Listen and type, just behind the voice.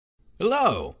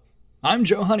Hello, I'm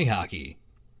Joe Honeyhockey.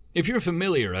 If you're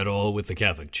familiar at all with the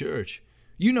Catholic Church,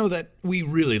 you know that we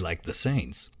really like the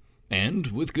saints, and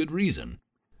with good reason.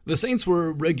 The saints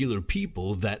were regular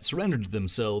people that surrendered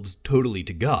themselves totally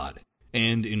to God,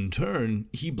 and in turn,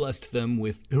 He blessed them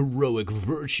with heroic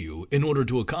virtue in order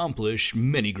to accomplish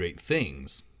many great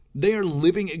things. They are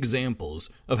living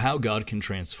examples of how God can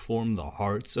transform the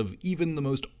hearts of even the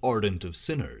most ardent of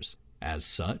sinners. As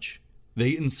such,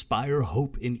 they inspire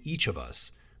hope in each of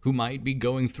us who might be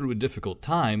going through a difficult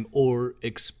time or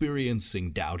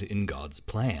experiencing doubt in God's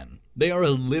plan. They are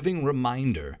a living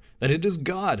reminder that it is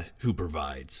God who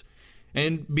provides,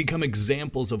 and become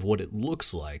examples of what it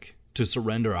looks like to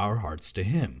surrender our hearts to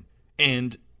Him.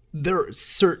 And they're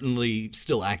certainly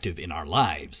still active in our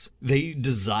lives. They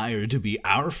desire to be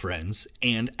our friends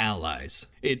and allies.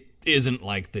 It isn't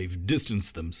like they've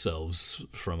distanced themselves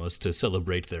from us to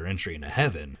celebrate their entry into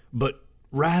heaven, but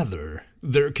rather,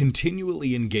 they're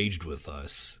continually engaged with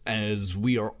us, as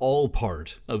we are all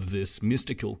part of this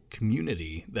mystical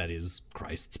community that is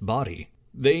Christ's body.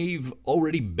 They've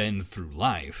already been through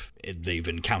life, they've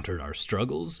encountered our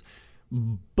struggles,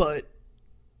 but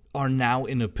are now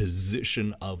in a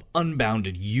position of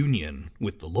unbounded union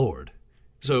with the Lord.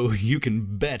 So you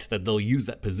can bet that they'll use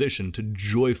that position to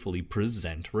joyfully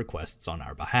present requests on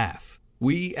our behalf.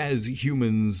 We as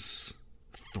humans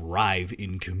thrive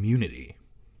in community,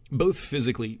 both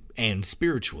physically and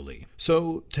spiritually.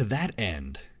 So to that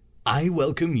end, I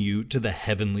welcome you to the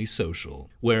Heavenly Social,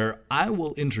 where I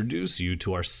will introduce you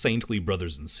to our saintly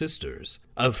brothers and sisters,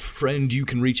 a friend you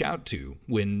can reach out to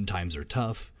when times are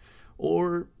tough,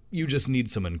 or you just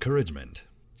need some encouragement.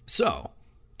 So,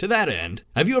 to that end,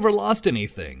 have you ever lost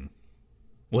anything?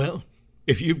 Well,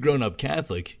 if you've grown up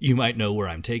Catholic, you might know where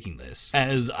I'm taking this,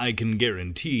 as I can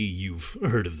guarantee you've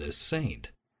heard of this saint.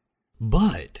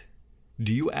 But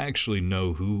do you actually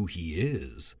know who he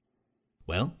is?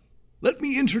 Well, let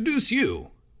me introduce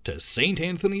you to Saint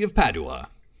Anthony of Padua.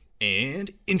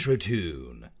 And intro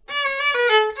tune.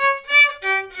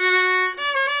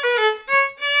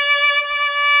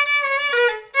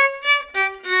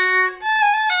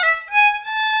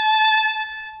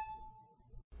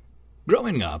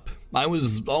 Growing up, I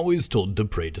was always told to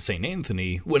pray to St.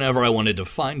 Anthony whenever I wanted to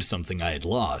find something I had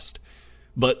lost.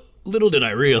 But little did I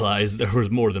realize there was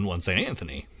more than one St.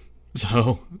 Anthony.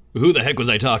 So, who the heck was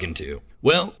I talking to?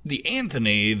 Well, the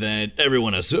Anthony that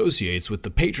everyone associates with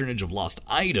the patronage of lost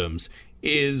items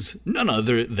is none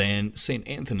other than St.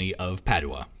 Anthony of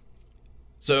Padua.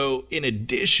 So, in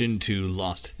addition to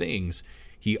lost things,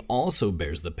 he also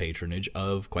bears the patronage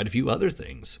of quite a few other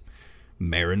things.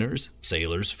 Mariners,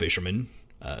 sailors, fishermen.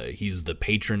 He's the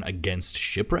patron against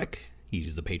shipwreck.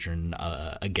 He's the patron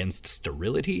against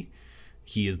sterility.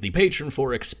 He is the patron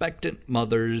for expectant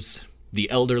mothers, the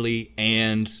elderly,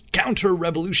 and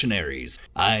counter-revolutionaries.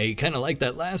 I kind of like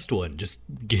that last one,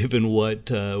 just given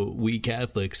what we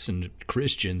Catholics and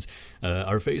Christians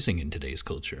are facing in today's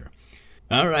culture.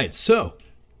 All right, so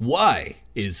why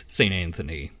is St.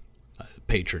 Anthony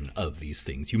patron of these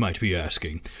things, you might be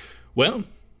asking? Well,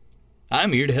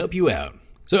 I'm here to help you out.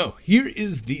 So, here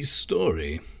is the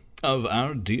story of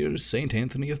our dear St.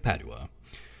 Anthony of Padua.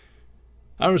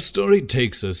 Our story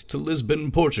takes us to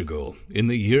Lisbon, Portugal, in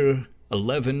the year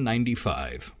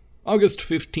 1195, August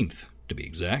 15th, to be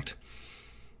exact,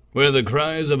 where the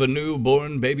cries of a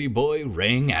newborn baby boy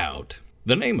rang out.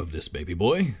 The name of this baby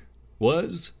boy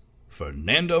was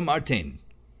Fernando Martin.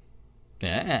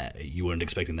 You weren't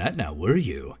expecting that now, were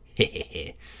you?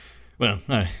 Hehehe. Well,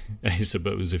 I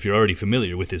suppose if you're already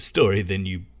familiar with his story, then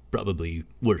you probably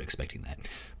were expecting that.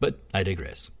 But I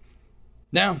digress.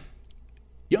 Now,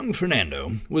 young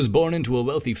Fernando was born into a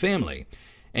wealthy family,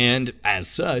 and as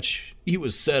such, he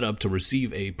was set up to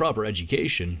receive a proper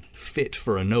education fit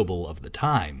for a noble of the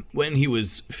time. When he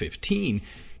was 15,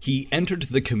 he entered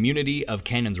the community of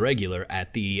canons regular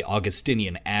at the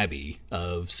Augustinian Abbey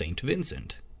of St.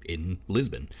 Vincent in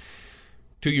Lisbon.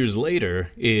 2 years later,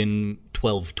 in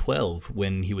 1212,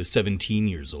 when he was 17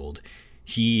 years old,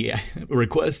 he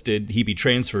requested he be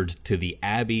transferred to the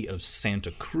Abbey of Santa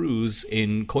Cruz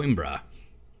in Coimbra.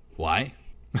 Why?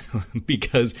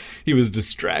 Because he was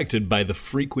distracted by the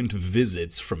frequent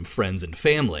visits from friends and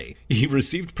family. He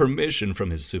received permission from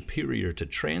his superior to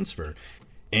transfer,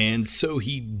 and so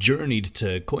he journeyed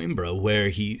to Coimbra, where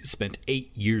he spent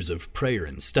 8 years of prayer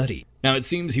and study. Now, it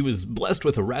seems he was blessed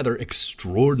with a rather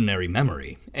extraordinary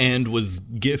memory, and was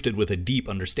gifted with a deep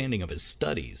understanding of his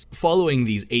studies. Following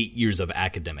these 8 years of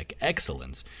academic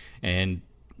excellence, and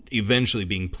eventually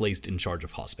being placed in charge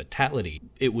of hospitality,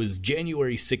 it was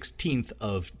January 16th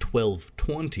of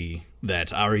 1220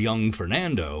 that our young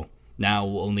Fernando now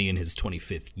only in his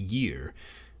 25th year.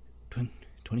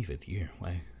 25th year?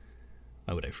 Why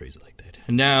would I phrase it like that?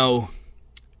 Now,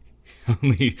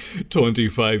 only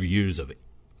 25 years of it.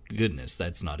 Goodness,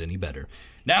 that's not any better.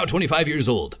 Now 25 years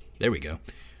old. There we go.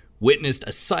 Witnessed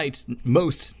a sight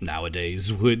most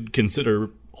nowadays would consider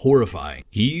horrifying.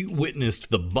 He witnessed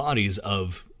the bodies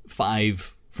of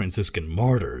 5 Franciscan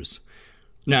martyrs.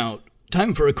 Now,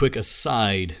 time for a quick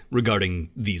aside regarding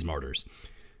these martyrs.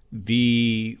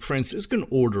 The Franciscan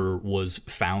order was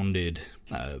founded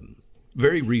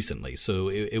very recently, so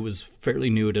it was fairly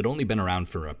new. It had only been around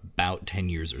for about 10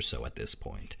 years or so at this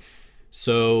point.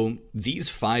 So these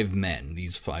 5 men,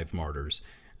 these 5 martyrs,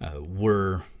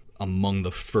 were among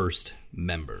the first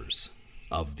members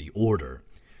of the order.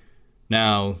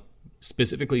 Now,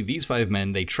 specifically, these 5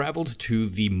 men, they traveled to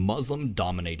the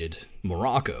Muslim-dominated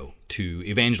Morocco to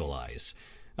evangelize,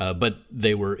 but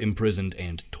they were imprisoned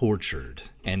and tortured,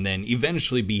 and then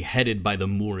eventually beheaded by the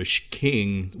Moorish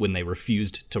king when they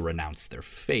refused to renounce their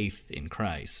faith in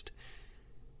Christ.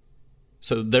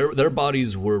 So their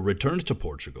bodies were returned to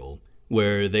Portugal,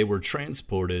 where they were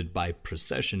transported by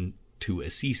procession to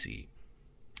Assisi.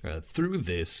 Through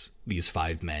these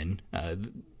 5 men,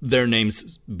 their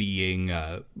names being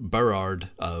Berard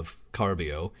of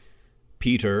Carbio,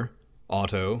 Peter,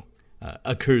 Otto,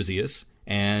 Accursius,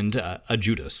 and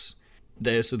Ajudas.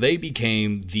 So they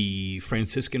became the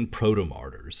Franciscan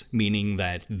proto-martyrs, meaning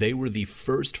that they were the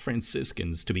first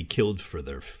Franciscans to be killed for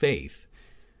their faith.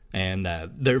 And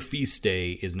their feast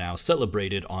day is now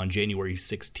celebrated on January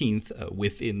 16th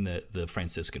within the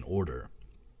Franciscan order.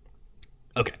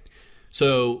 Okay,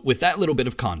 so with that little bit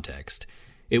of context,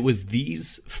 it was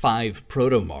these 5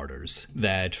 proto-martyrs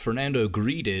that Fernando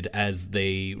greeted as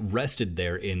they rested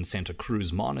there in Santa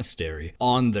Cruz Monastery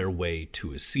on their way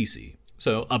to Assisi.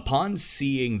 So upon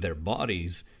seeing their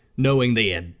bodies, knowing they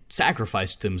had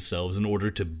sacrificed themselves in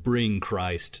order to bring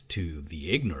Christ to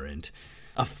the ignorant,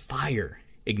 a fire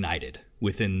ignited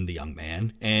within the young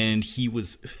man, and he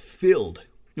was filled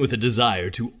with a desire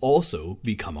to also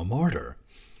become a martyr.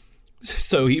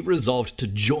 So he resolved to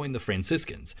join the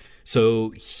Franciscans, so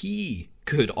he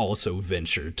could also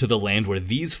venture to the land where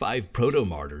these 5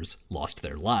 proto-martyrs lost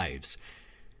their lives.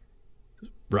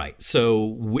 Right, so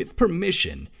with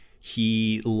permission,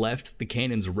 he left the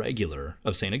Canons Regular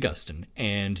of St. Augustine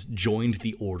and joined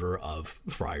the Order of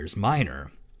Friars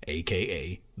Minor,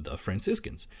 aka the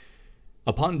Franciscans.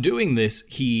 Upon doing this,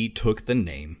 he took the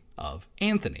name of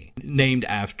Anthony, named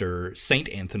after Saint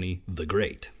Anthony the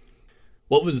Great.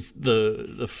 What was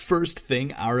the first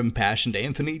thing our impassioned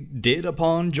Anthony did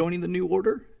upon joining the new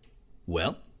order?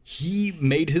 Well, he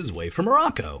made his way from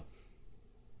Morocco.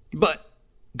 But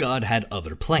God had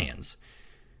other plans,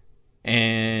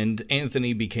 and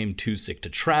Anthony became too sick to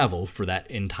travel for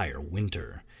that entire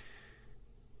winter.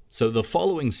 So the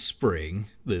following spring,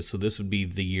 this would be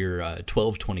the year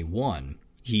 1221,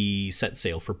 he set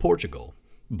sail for Portugal,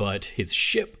 but his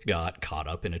ship got caught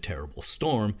up in a terrible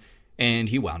storm, and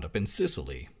he wound up in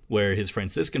Sicily, where his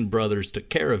Franciscan brothers took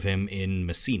care of him in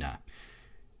Messina.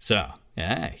 So,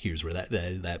 here's where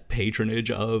that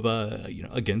patronage of,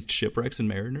 against shipwrecks and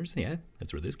mariners,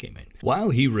 that's where this came in.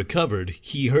 While he recovered,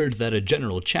 he heard that a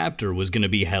general chapter was going to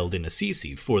be held in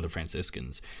Assisi for the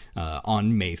Franciscans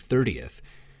on May 30th.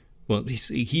 Well,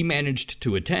 he managed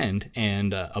to attend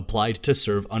and applied to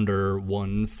serve under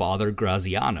one Father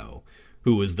Graziano,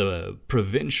 who was the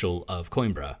provincial of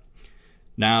Coimbra.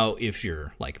 Now, if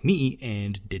you're like me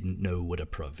and didn't know what a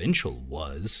provincial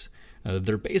was,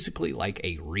 they're basically like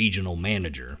a regional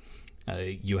manager.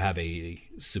 You have a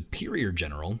superior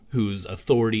general whose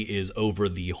authority is over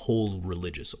the whole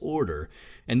religious order,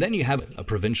 and then you have a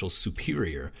provincial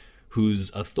superior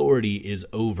whose authority is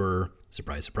over,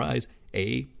 surprise, surprise,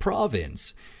 a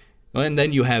province. And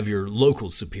then you have your local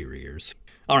superiors.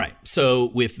 All right, so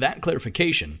with that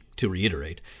clarification, to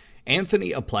reiterate,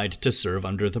 Anthony applied to serve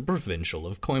under the provincial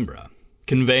of Coimbra,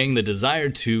 conveying the desire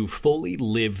to fully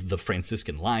live the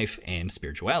Franciscan life and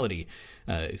spirituality,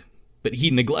 but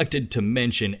he neglected to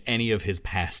mention any of his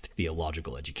past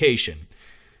theological education.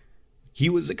 He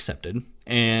was accepted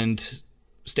and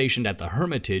stationed at the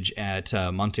hermitage at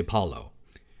Montepalo.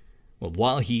 Well,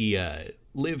 while he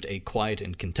lived a quiet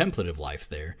and contemplative life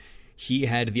there, he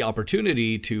had the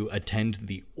opportunity to attend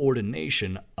the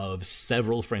ordination of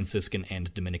several Franciscan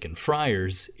and Dominican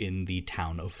friars in the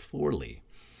town of Forli.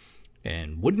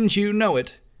 And wouldn't you know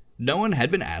it, no one had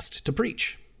been asked to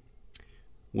preach.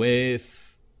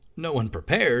 With no one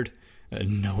prepared,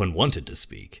 no one wanted to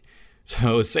speak.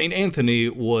 So St. Anthony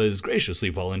was graciously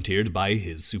volunteered by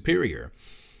his superior.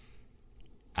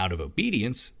 Out of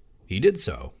obedience, he did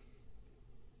so.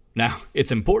 Now,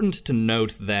 it's important to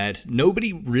note that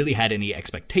nobody really had any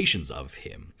expectations of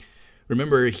him.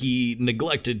 Remember, he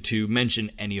neglected to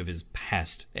mention any of his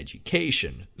past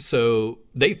education, so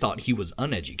they thought he was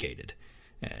uneducated.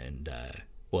 And,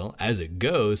 well, as it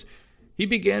goes, he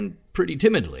began pretty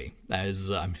timidly, as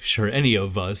I'm sure any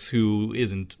of us who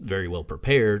isn't very well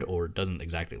prepared or doesn't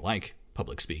exactly like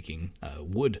public speaking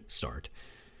would start.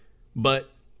 But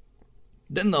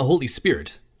then the Holy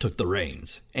Spirit took the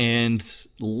reins and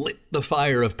lit the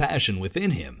fire of passion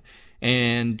within him,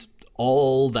 and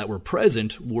all that were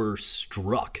present were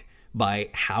struck by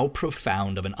how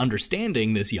profound of an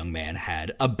understanding this young man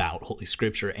had about Holy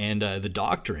Scripture and the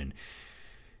doctrine.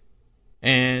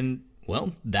 And,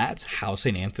 well, that's how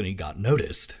St. Anthony got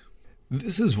noticed.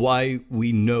 This is why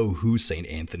we know who St.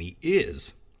 Anthony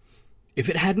is. If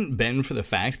it hadn't been for the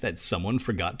fact that someone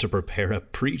forgot to prepare a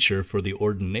preacher for the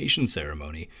ordination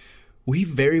ceremony, we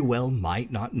very well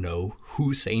might not know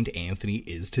who St. Anthony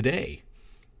is today.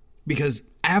 Because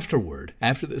after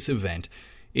this event,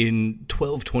 in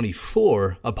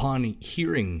 1224, upon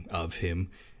hearing of him,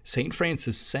 St.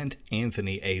 Francis sent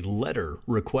Anthony a letter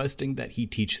requesting that he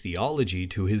teach theology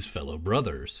to his fellow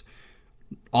brothers,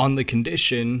 on the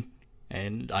condition,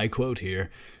 and I quote here,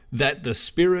 that the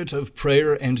spirit of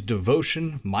prayer and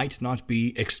devotion might not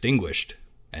be extinguished,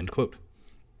 end quote.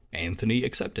 Anthony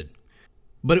accepted.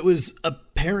 But it was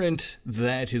apparent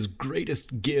that his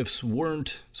greatest gifts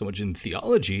weren't so much in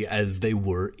theology as they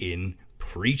were in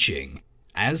preaching.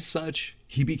 As such,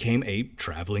 he became a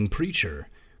traveling preacher,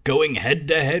 going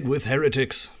head-to-head with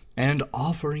heretics, and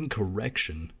offering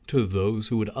correction to those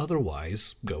who would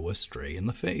otherwise go astray in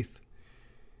the faith.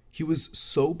 He was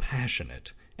so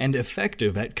passionate and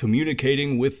effective at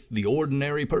communicating with the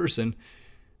ordinary person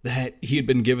that he had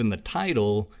been given the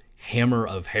title Hammer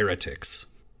of Heretics.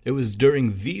 It was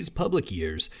during these public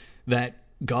years that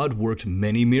God worked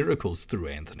many miracles through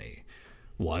Anthony.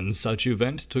 One such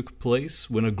event took place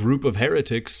when a group of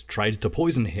heretics tried to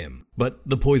poison him, but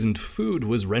the poisoned food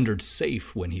was rendered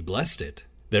safe when he blessed it.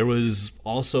 There was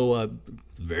also a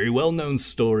very well-known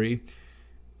story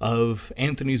of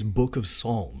Anthony's Book of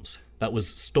Psalms that was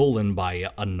stolen by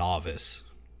a novice,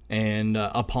 and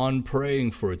upon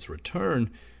praying for its return,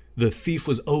 the thief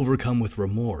was overcome with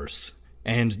remorse,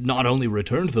 and not only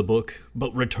returned the book,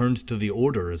 but returned to the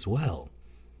order as well.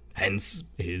 Hence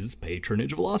his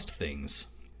patronage of lost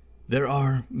things. There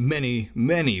are many,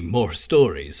 many more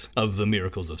stories of the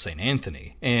miracles of St.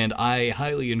 Anthony, and I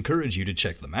highly encourage you to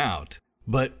check them out.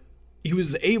 But he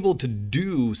was able to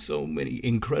do so many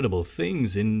incredible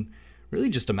things in really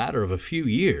just a matter of a few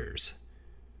years.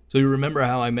 So you remember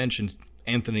how I mentioned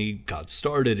Anthony got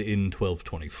started in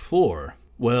 1224?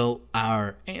 Well,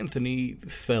 our Anthony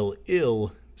fell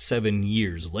ill 7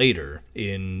 years later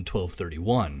in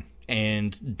 1231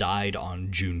 and died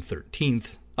on June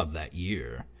 13th of that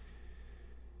year.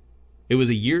 It was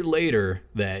a year later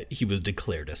that he was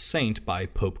declared a saint by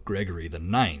Pope Gregory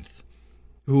IX,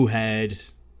 who had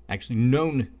actually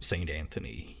known St.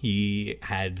 Anthony. He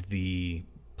had the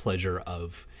pleasure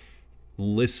of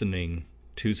listening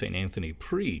to St. Anthony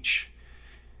preach.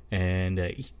 And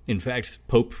in fact,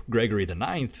 Pope Gregory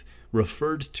IX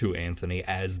referred to Anthony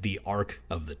as the Ark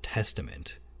of the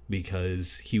Testament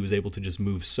because he was able to just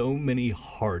move so many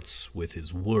hearts with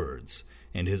his words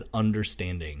and his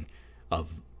understanding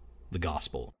of the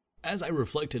gospel. As I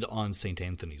reflected on St.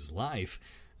 Anthony's life,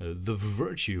 the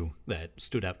virtue that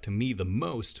stood out to me the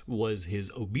most was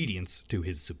his obedience to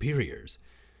his superiors.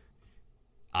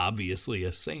 Obviously,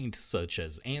 a saint such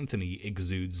as Anthony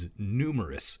exudes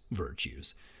numerous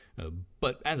virtues.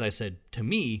 But as I said, to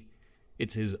me,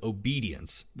 it's his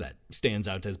obedience that stands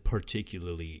out as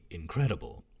particularly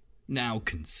incredible. Now,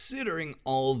 considering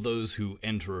all those who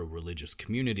enter a religious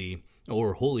community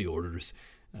or holy orders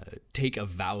take a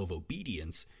vow of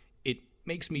obedience, it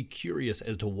makes me curious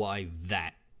as to why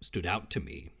that stood out to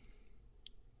me.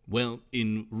 Well,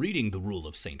 in reading the Rule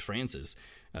of St. Francis,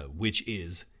 which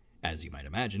is, as you might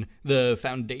imagine, the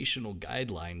foundational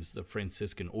guidelines the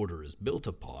Franciscan order is built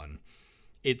upon,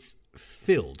 it's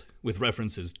filled with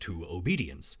references to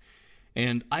obedience.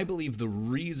 And I believe the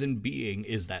reason being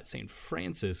is that St.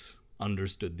 Francis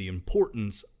understood the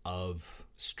importance of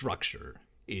structure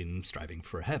in striving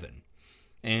for heaven.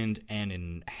 And an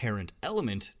inherent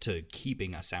element to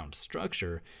keeping a sound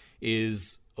structure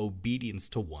is obedience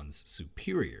to one's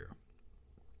superior.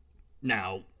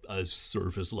 Now, a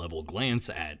surface-level glance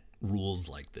at rules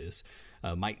like this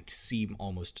might seem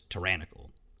almost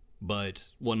tyrannical.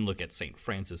 But one look at St.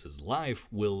 Francis's life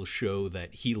will show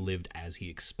that he lived as he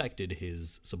expected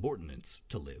his subordinates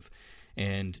to live,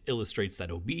 and illustrates that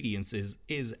obedience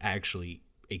is actually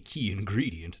a key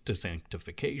ingredient to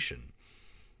sanctification.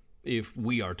 If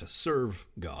we are to serve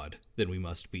God, then we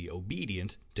must be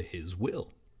obedient to His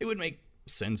will. It would make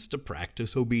sense to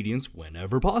practice obedience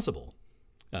whenever possible,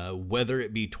 whether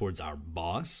it be towards our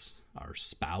boss, our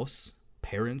spouse,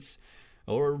 parents,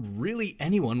 or really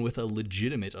anyone with a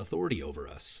legitimate authority over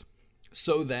us,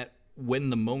 so that when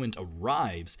the moment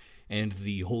arrives and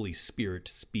the Holy Spirit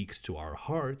speaks to our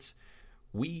hearts,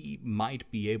 we might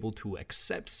be able to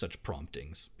accept such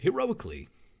promptings heroically.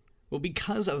 Well,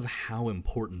 because of how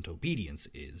important obedience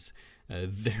is,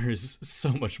 there's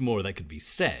so much more that could be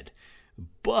said.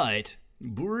 But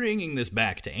bringing this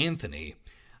back to Anthony,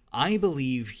 I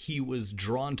believe he was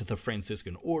drawn to the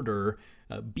Franciscan order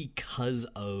because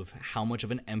of how much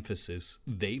of an emphasis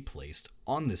they placed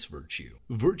on this virtue.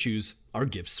 Virtues are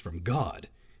gifts from God,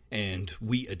 and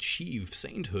we achieve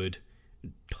sainthood,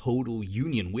 total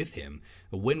union with Him,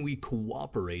 when we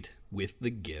cooperate with the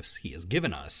gifts He has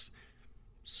given us.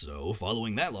 So,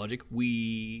 following that logic,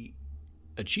 we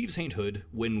achieve sainthood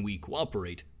when we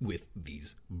cooperate with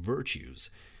these virtues.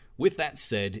 With that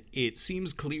said, it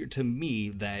seems clear to me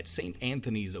that St.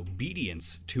 Anthony's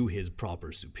obedience to his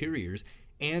proper superiors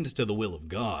and to the will of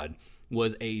God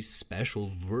was a special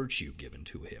virtue given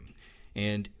to him.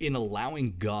 And in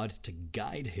allowing God to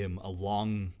guide him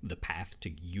along the path to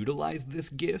utilize this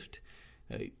gift,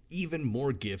 even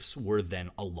more gifts were then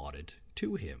allotted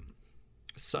to him,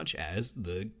 such as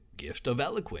the gift of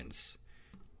eloquence.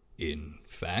 In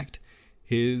fact,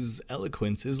 his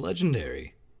eloquence is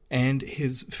legendary, and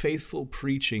his faithful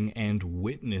preaching and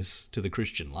witness to the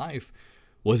Christian life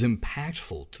was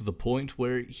impactful to the point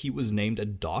where he was named a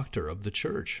doctor of the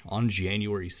church on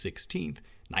January 16th,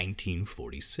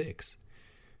 1946.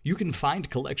 You can find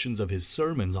collections of his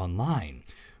sermons online,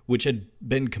 which had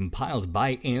been compiled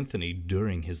by Anthony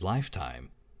during his lifetime.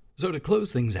 So to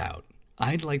close things out,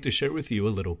 I'd like to share with you a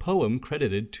little poem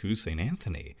credited to St.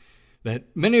 Anthony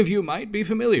that many of you might be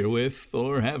familiar with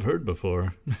or have heard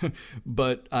before,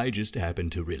 but I just happen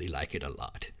to really like it a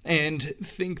lot, and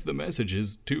think the message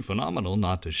is too phenomenal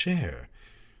not to share.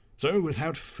 So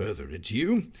without further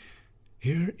ado,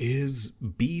 here is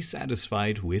Be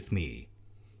Satisfied with Me.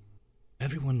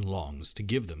 Everyone longs to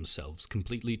give themselves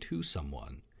completely to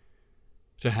someone,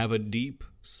 to have a deep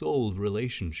soul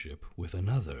relationship with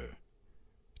another,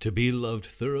 to be loved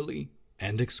thoroughly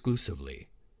and exclusively.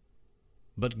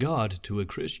 But God to a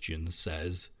Christian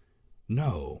says,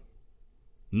 no,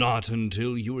 not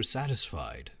until you are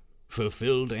satisfied,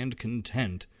 fulfilled and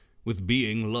content with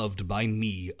being loved by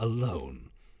me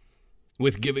alone,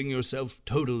 with giving yourself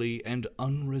totally and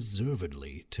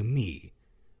unreservedly to me,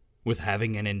 with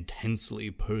having an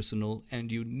intensely personal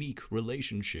and unique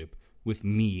relationship with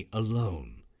me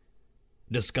alone,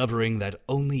 discovering that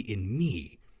only in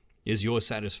me is your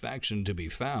satisfaction to be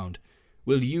found,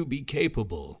 will you be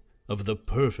capable of the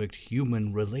perfect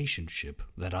human relationship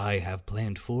that I have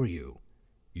planned for you.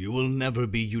 You will never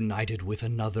be united with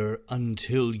another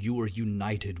until you are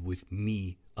united with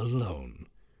me alone,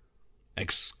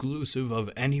 exclusive of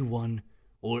anyone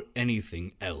or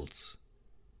anything else,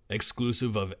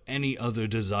 exclusive of any other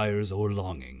desires or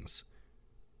longings.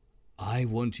 I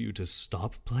want you to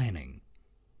stop planning,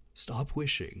 stop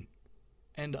wishing,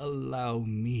 and allow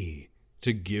me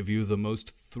to give you the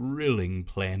most thrilling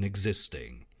plan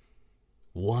existing,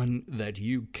 one that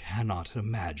you cannot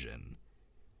imagine.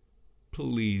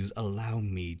 Please allow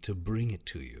me to bring it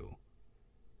to you.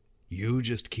 You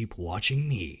just keep watching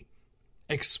me,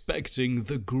 expecting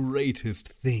the greatest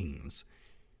things.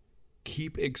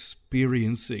 Keep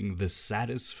experiencing the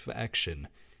satisfaction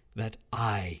that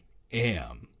I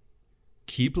am.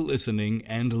 Keep listening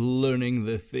and learning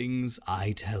the things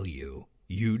I tell you.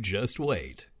 You just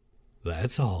wait.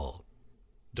 That's all.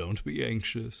 Don't be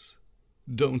anxious.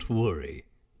 Don't worry.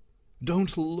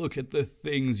 Don't look at the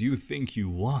things you think you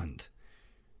want.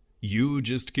 You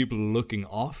just keep looking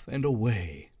off and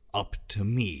away, up to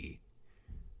me.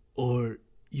 Or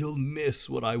you'll miss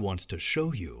what I want to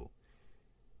show you.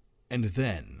 And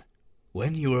then,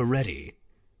 when you are ready,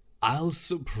 I'll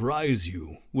surprise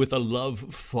you with a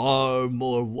love far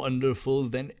more wonderful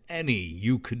than any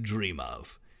you could dream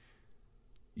of.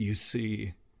 You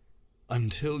see,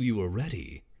 until you are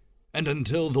ready, and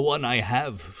until the one I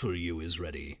have for you is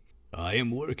ready, I am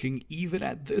working even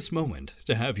at this moment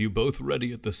to have you both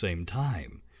ready at the same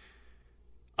time.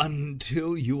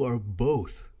 Until you are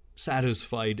both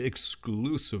satisfied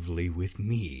exclusively with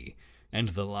me and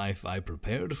the life I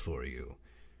prepared for you,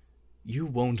 you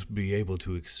won't be able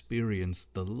to experience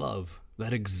the love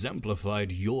that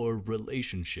exemplified your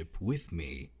relationship with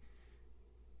me.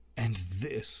 And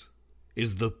this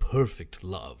is the perfect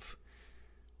love.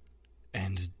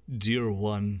 And, dear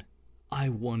one, I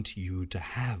want you to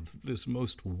have this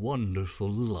most wonderful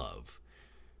love.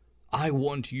 I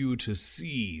want you to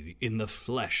see in the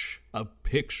flesh a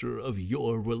picture of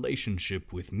your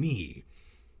relationship with me,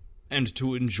 and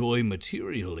to enjoy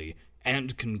materially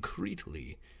and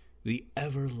concretely the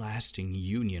everlasting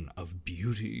union of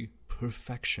beauty,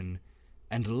 perfection,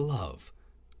 and love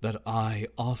that I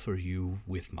offer you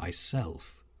with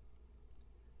myself.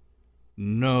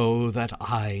 Know that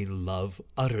I love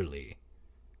utterly.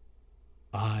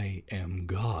 I am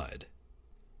God.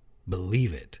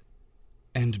 Believe it,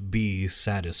 and be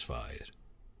satisfied.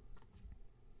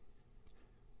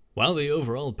 While the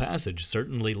overall passage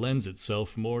certainly lends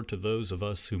itself more to those of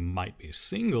us who might be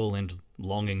single and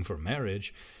longing for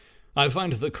marriage, I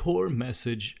find the core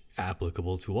message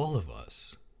applicable to all of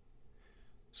us.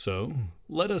 So,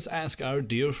 let us ask our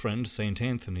dear friend St.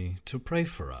 Anthony to pray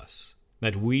for us,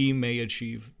 that we may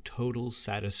achieve total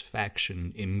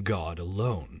satisfaction in God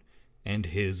alone and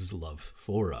His love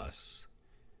for us.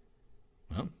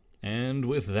 Well, and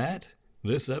with that,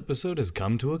 this episode has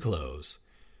come to a close.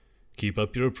 Keep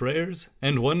up your prayers,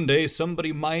 and one day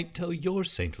somebody might tell your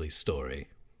saintly story.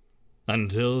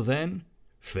 Until then,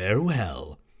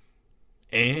 farewell.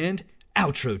 And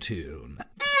outro tune.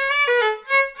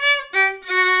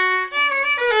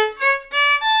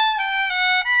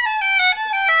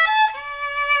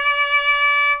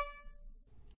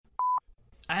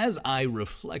 As I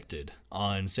reflected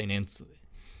on St. Anthony...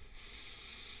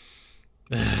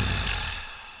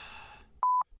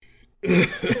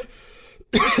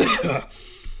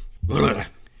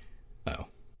 Oh.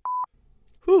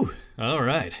 Whew. All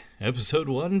right. Episode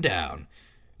 1 down.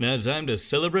 Now time to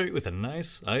celebrate with a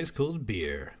nice ice-cold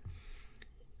beer.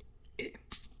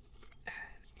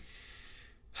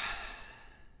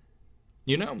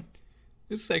 You know,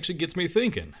 this actually gets me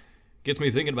thinking. Gets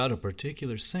me thinking about a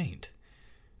particular saint.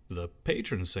 The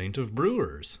patron saint of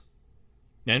brewers.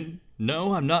 And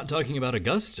no, I'm not talking about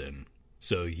Augustine.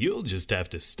 So you'll just have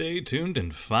to stay tuned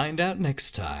and find out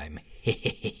next time.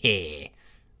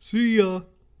 See ya!